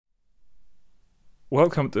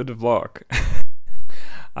welcome to the vlog.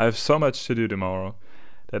 I have so much to do tomorrow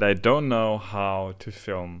that I don't know how to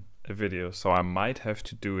film a video, so I might have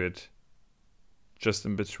to do it just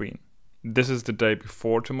in between. This is the day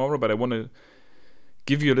before tomorrow, but I want to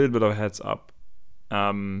give you a little bit of a heads up.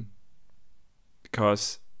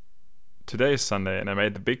 Because today is Sunday and I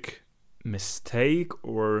made the big mistake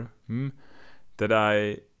that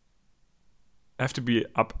I have to be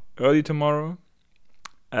up early tomorrow,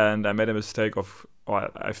 and I made a mistake of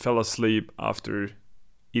I fell asleep after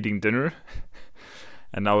eating dinner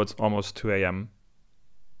and now it's almost 2 a.m.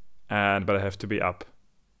 but I have to be up,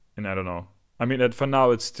 and I don't know. I mean, for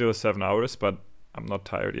now it's still 7 hours, but I'm not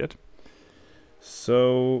tired yet.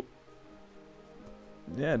 So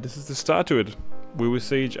yeah, this is the start to it. We will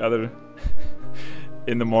see each other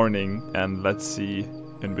in the morning, and let's see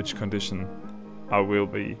in which condition I will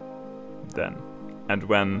be then, and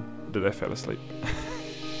when did I fall asleep.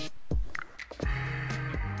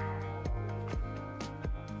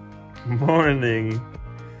 Morning.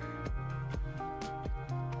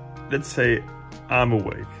 Let's say I'm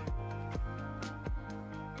awake.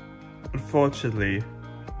 Unfortunately,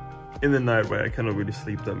 in the night where I cannot really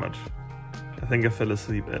sleep that much, I think I fell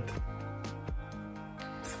asleep at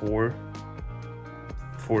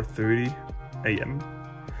 4:30 a.m.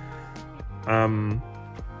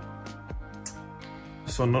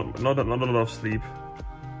 So not a lot of sleep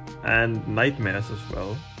and nightmares as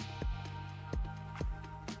well.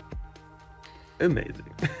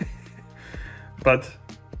 Amazing. But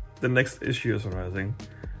the next issue is arising.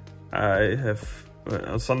 I have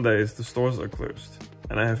on Sundays the stores are closed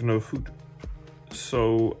and I have no food,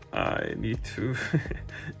 so I need to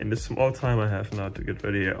in the small time I have now to get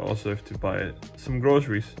ready, I also have to buy some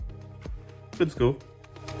groceries. Let's go.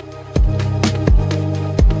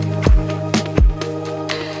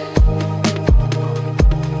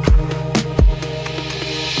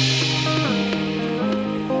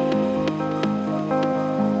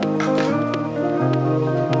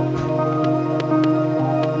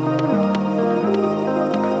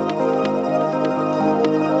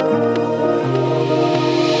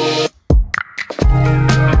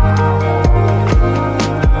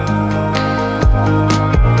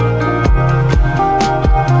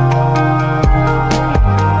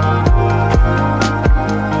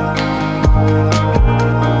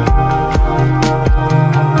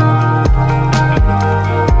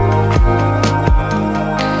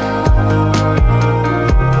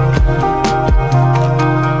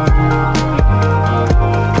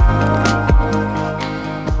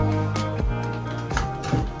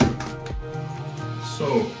 So,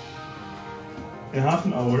 in half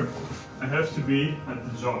an hour, I have to be at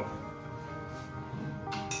the job.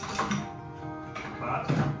 But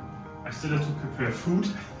I still have to prepare food,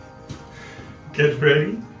 get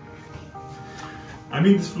ready. I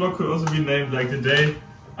mean, this vlog could also be named like the day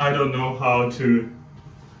I don't know how to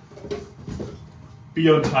be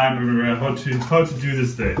on time everywhere, how to do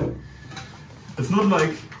this day. It's not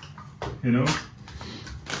like, you know,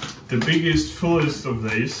 the biggest, fullest of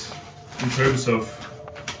days in terms of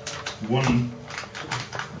one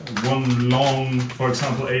long, for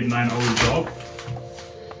example, 8-9 hour job,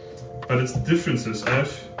 but it's the differences. I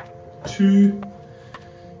have 2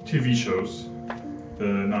 TV shows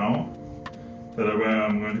now that where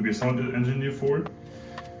I'm going to be a sound engineer for.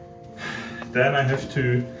 Then I have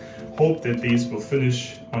to hope that these will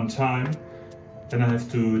finish on time. Then I have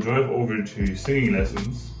to drive over to singing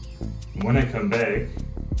lessons. When I come back,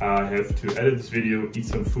 I have to edit this video, eat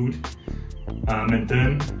some food, and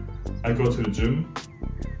then I go to the gym.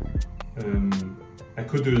 I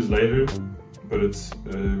could do this later, but it's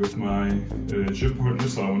with my gym partner,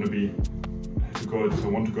 so I want to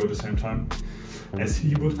go at the same time as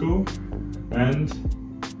he would go, and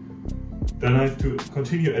then I have to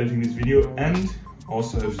continue editing this video and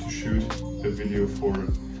also have to shoot a video for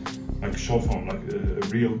like short form, like a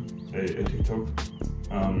reel, a TikTok.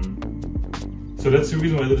 So that's the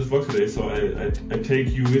reason why I did this vlog today. So I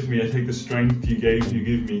take you with me. I take the strength you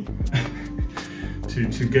give me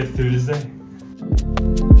to get through this day.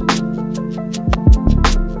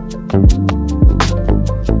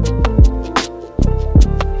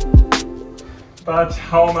 But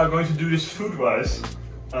how am I going to do this food-wise?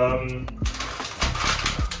 I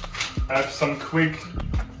have some quick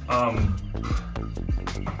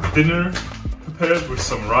dinner prepared with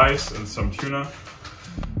some rice and some tuna.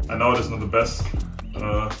 I know it's not the best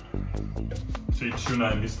to eat tuna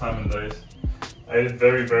in this time of days. I ate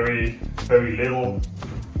very, very, very little.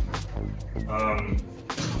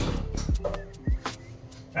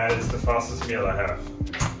 And it's the fastest meal I have.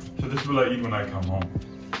 So this will I eat when I come home.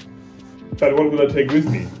 But what will I take with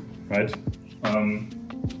me, right?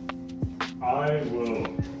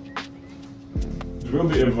 There will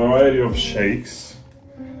be a variety of shakes,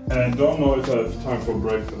 and I don't know if I have time for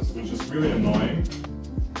breakfast, which is really annoying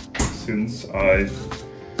since I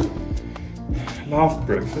love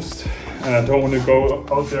breakfast and I don't want to go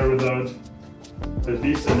out there without at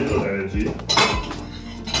least a little energy.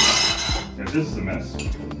 Yeah, this is a mess.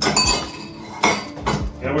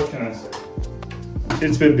 Yeah, what can I say?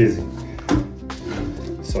 It's been busy.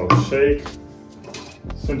 So shake,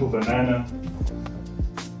 simple banana,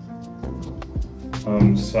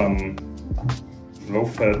 some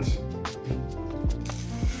low-fat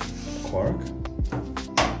quark.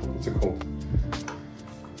 What's it called?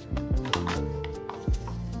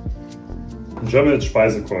 In German it's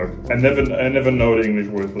Speisequark. I never know the English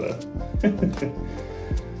word for that.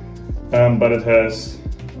 But it has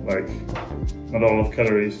like not a lot of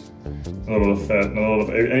calories, not a lot of fat, not a lot of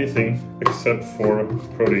anything except for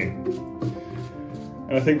protein.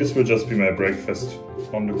 And I think this will just be my breakfast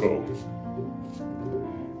on the go.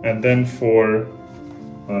 And then for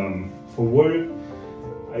work,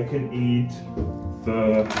 I can eat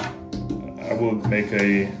I will make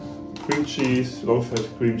a cream cheese, low-fat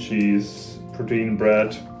cream cheese, protein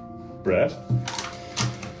bread,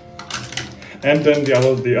 and then the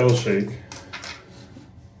other shake.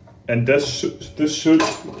 And this should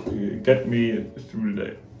get me through the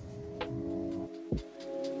day.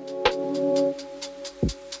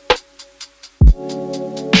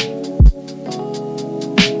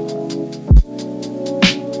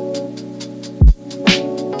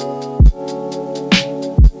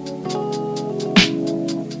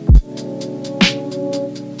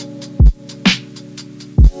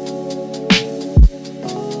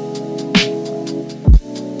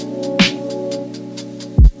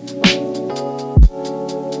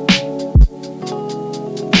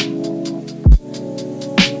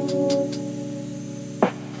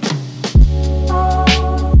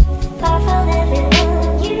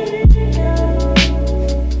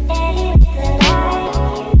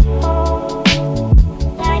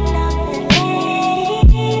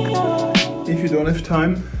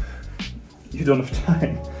 You don't have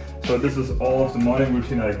time. So this is all of the morning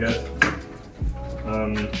routine I get.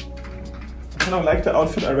 I kind of like the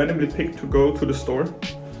outfit I randomly picked to go to the store.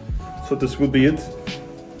 So this will be it.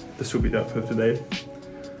 This will be the outfit today.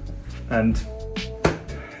 And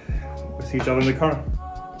we'll see each other in the car.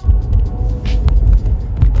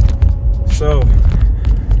 So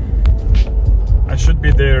I should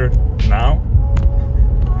be there now.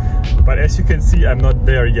 But as you can see, I'm not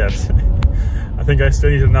there yet. I think I still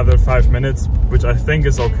need another 5 minutes, which I think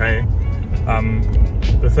is okay.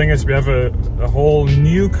 The thing is, we have a whole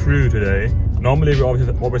new crew today. Normally we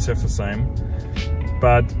always have the same,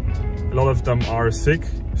 but a lot of them are sick,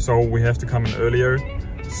 so we have to come in earlier,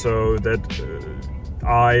 so that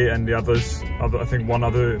I and the others, I think one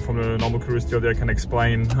other from the normal crew is still there, can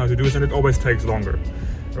explain how to do it, and it always takes longer,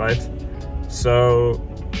 right? So,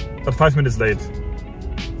 but 5 minutes late,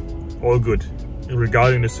 all good.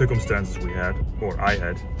 Regarding the circumstances we had, or I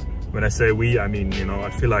had. When I say we, I mean, you know, I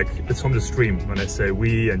feel like it's from the stream. When I say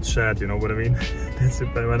we and chat, you know what I mean? That's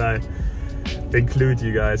it. But when I include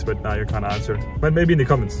you guys, but now you can't answer. But maybe in the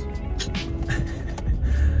comments.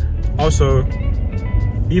 Also,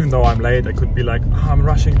 even though I'm late, I could be like, oh, I'm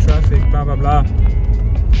rushing traffic, blah, blah, blah.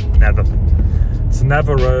 Never. It's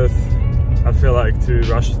never worth, I feel like, to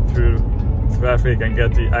rush through traffic and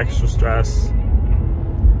get the extra stress.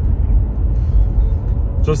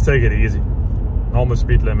 Just take it easy. Normal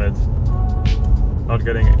speed limit. Not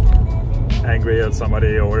getting angry at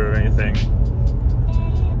somebody or anything.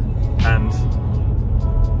 And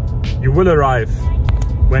you will arrive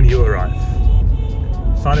when you arrive.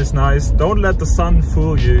 Sun is nice. Don't let the sun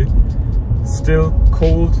fool you. It's still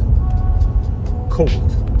cold.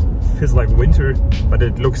 Cold. Feels like winter, but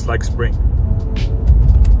it looks like spring.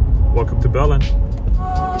 Welcome to Berlin.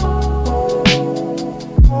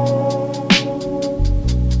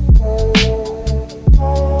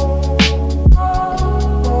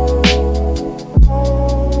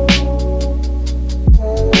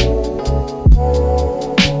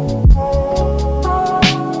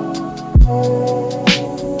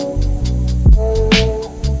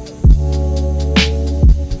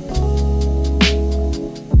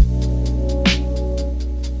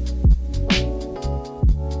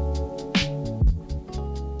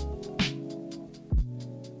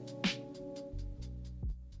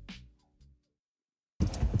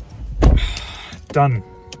 Done.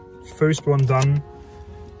 First one done.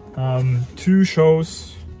 2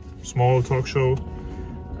 shows, small talk show,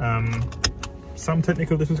 some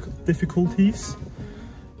technical difficulties,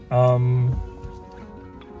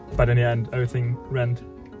 but but in the end everything went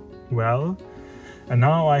well. And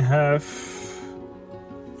now I have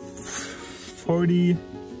 40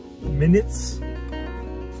 minutes,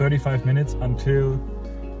 35 minutes until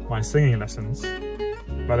my singing lessons,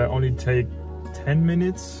 but I only take 10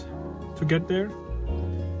 minutes to get there.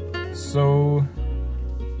 So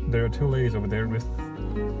there are two ladies over there with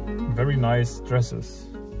very nice dresses.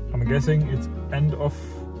 I'm guessing it's end of...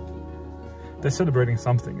 they're celebrating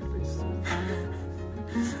something at least.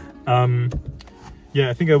 Yeah,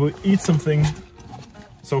 I think I will eat something.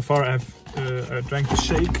 So far I drank the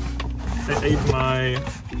shake, I ate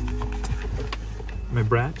my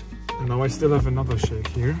bread, and now I still have another shake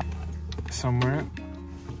here, somewhere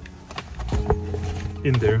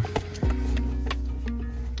in there.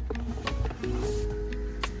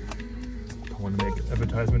 I want to make an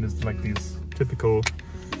advertisement. It's like these typical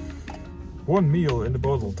one meal in the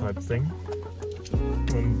bottle type thing.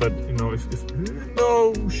 But you know, if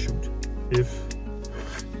no shoot, if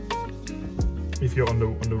you're on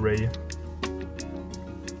the way,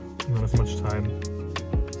 not have much time,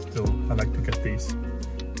 still I like to get these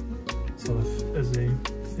sort of as a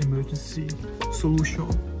emergency solution.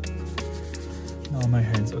 Now my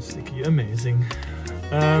hands are sticky. Amazing.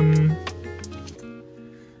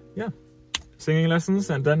 Yeah, singing lessons,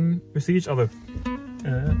 and then we see each other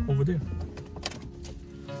over there.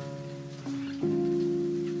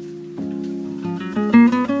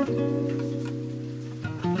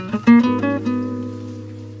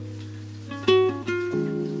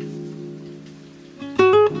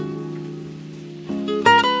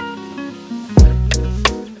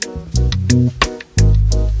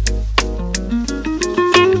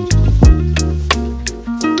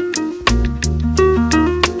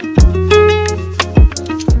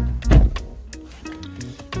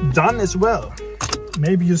 Done as well.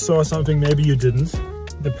 Maybe you saw something, maybe you didn't.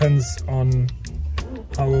 Depends on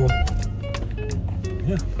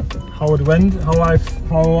how it went, how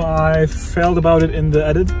I felt about it in the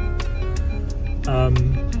edit.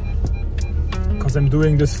 Because I'm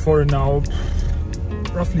doing this for now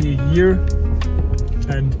roughly a year,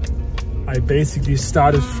 and I basically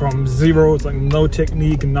started from zero. It's like no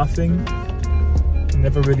technique, nothing. I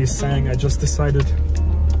never really sang. I just decided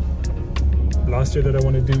last year that I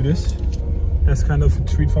want to do this as kind of a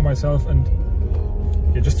treat for myself, and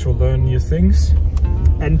yeah, just to learn new things,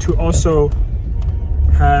 and to also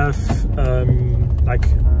have like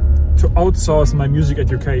to outsource my music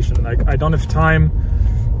education. Like I don't have time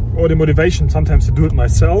or the motivation sometimes to do it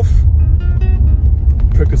myself,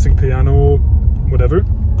 practicing piano, whatever,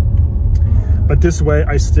 but this way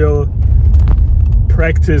I still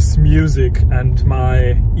practice music and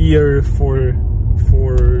my ear for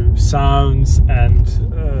sounds and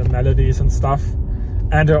melodies and stuff,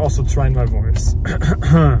 and I also train my voice,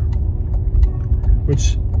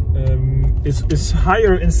 which is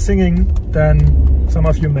higher in singing than some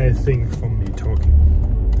of you may think from me talking.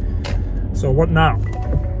 So what now?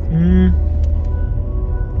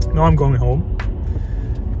 Now I'm going home,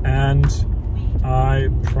 and I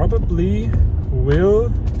probably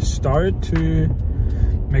will start to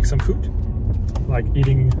make some food, like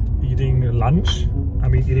eating lunch. I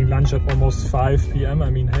mean, eating lunch at almost 5 p.m. I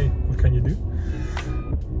mean, hey, what can you do?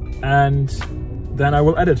 And then I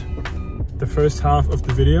will edit the first half of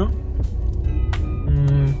the video.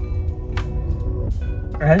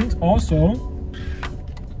 And also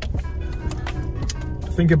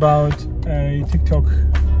think about a TikTok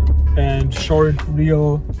and short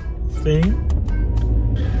reel thing,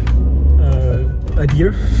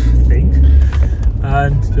 idea thing.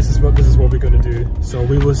 And this is what we're gonna do. So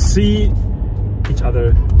we will see each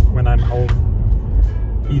other when I'm home,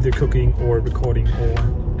 either cooking or recording or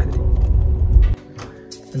editing.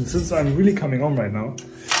 And since I'm really coming home right now,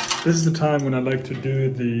 this is the time when I like to do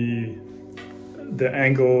the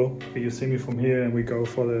angle where you see me from here and we go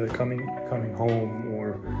for the coming home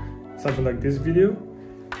or something like this video.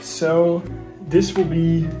 So this will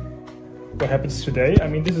be what happens today. I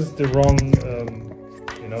mean, this is the wrong,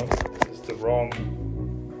 you know, this is the wrong,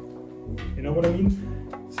 you know what I mean?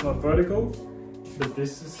 It's not vertical, but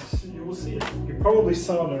this is, you will see it. You probably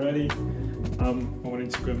saw it already on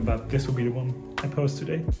Instagram, but this will be the one I post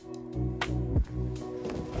today.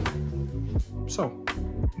 So,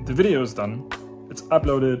 the video is done. It's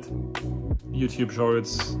uploaded, YouTube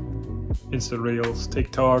Shorts, Insta Reels,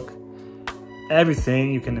 TikTok,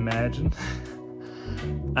 everything you can imagine.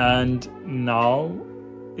 And now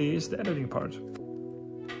is the editing part.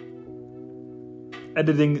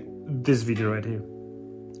 Editing this video right here.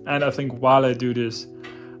 And I think while I do this,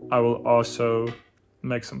 I will also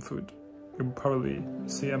make some food. You'll probably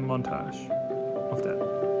see a montage of that.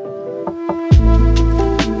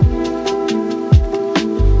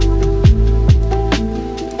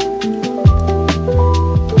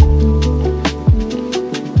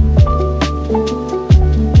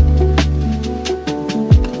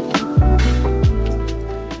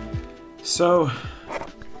 So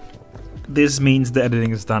this means the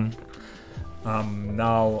editing is done.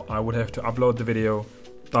 Now I would have to upload the video,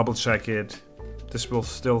 double check it. This will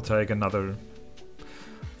still take another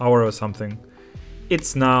hour or something.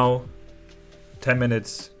 It's now 10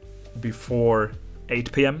 minutes before 8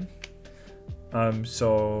 p.m.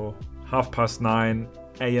 So 9:30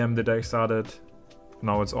 a.m. the day started.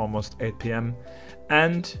 Now it's almost 8 p.m.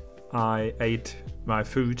 and I ate my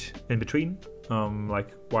food in between,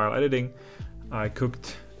 like while editing. I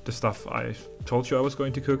cooked the stuff I told you I was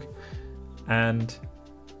going to cook, and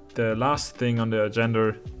the last thing on the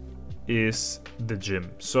agenda is the gym.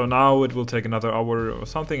 So now it will take another hour or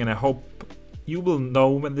something, and I hope you will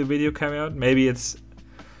know when the video came out. Maybe it's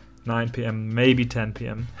 9 p.m, maybe 10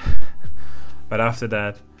 p.m. But after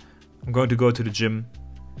that, I'm going to go to the gym,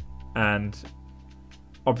 and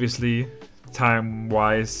obviously,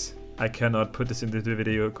 time-wise, I cannot put this into the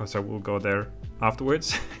video because I will go there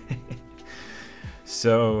afterwards.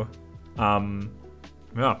 So,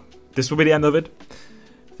 yeah, this will be the end of it.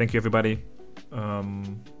 Thank you, everybody. I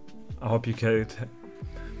hope you could,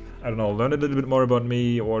 I don't know, learn a little bit more about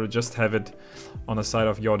me, or just have it on the side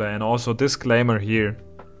of your day. And also, disclaimer here,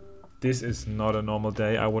 this is not a normal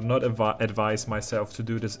day. I would not advise myself to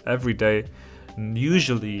do this every day.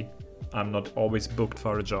 Usually, I'm not always booked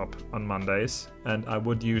for a job on Mondays, and I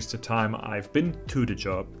would use the time I've been to the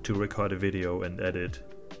job to record a video and edit,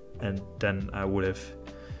 and then I would have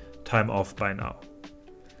time off by now.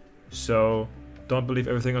 So don't believe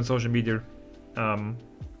everything on social media.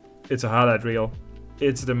 It's a highlight reel.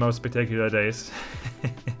 It's the most spectacular days.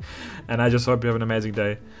 And I just hope you have an amazing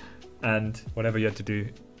day, and whatever you have to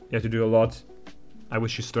do a lot. I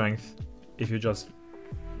wish you strength. If you just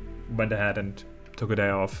went ahead and took a day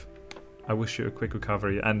off, I wish you a quick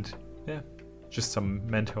recovery, and yeah, just some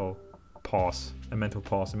mental pause, a mental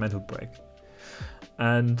break.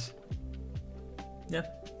 And yeah,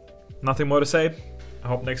 nothing more to say. I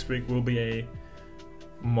hope next week will be a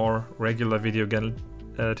more regular video again.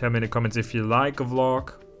 Tell me in the comments if you like a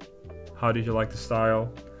vlog. How did you like the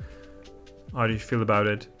style? How do you feel about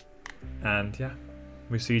it? And yeah,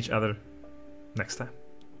 we see each other next time.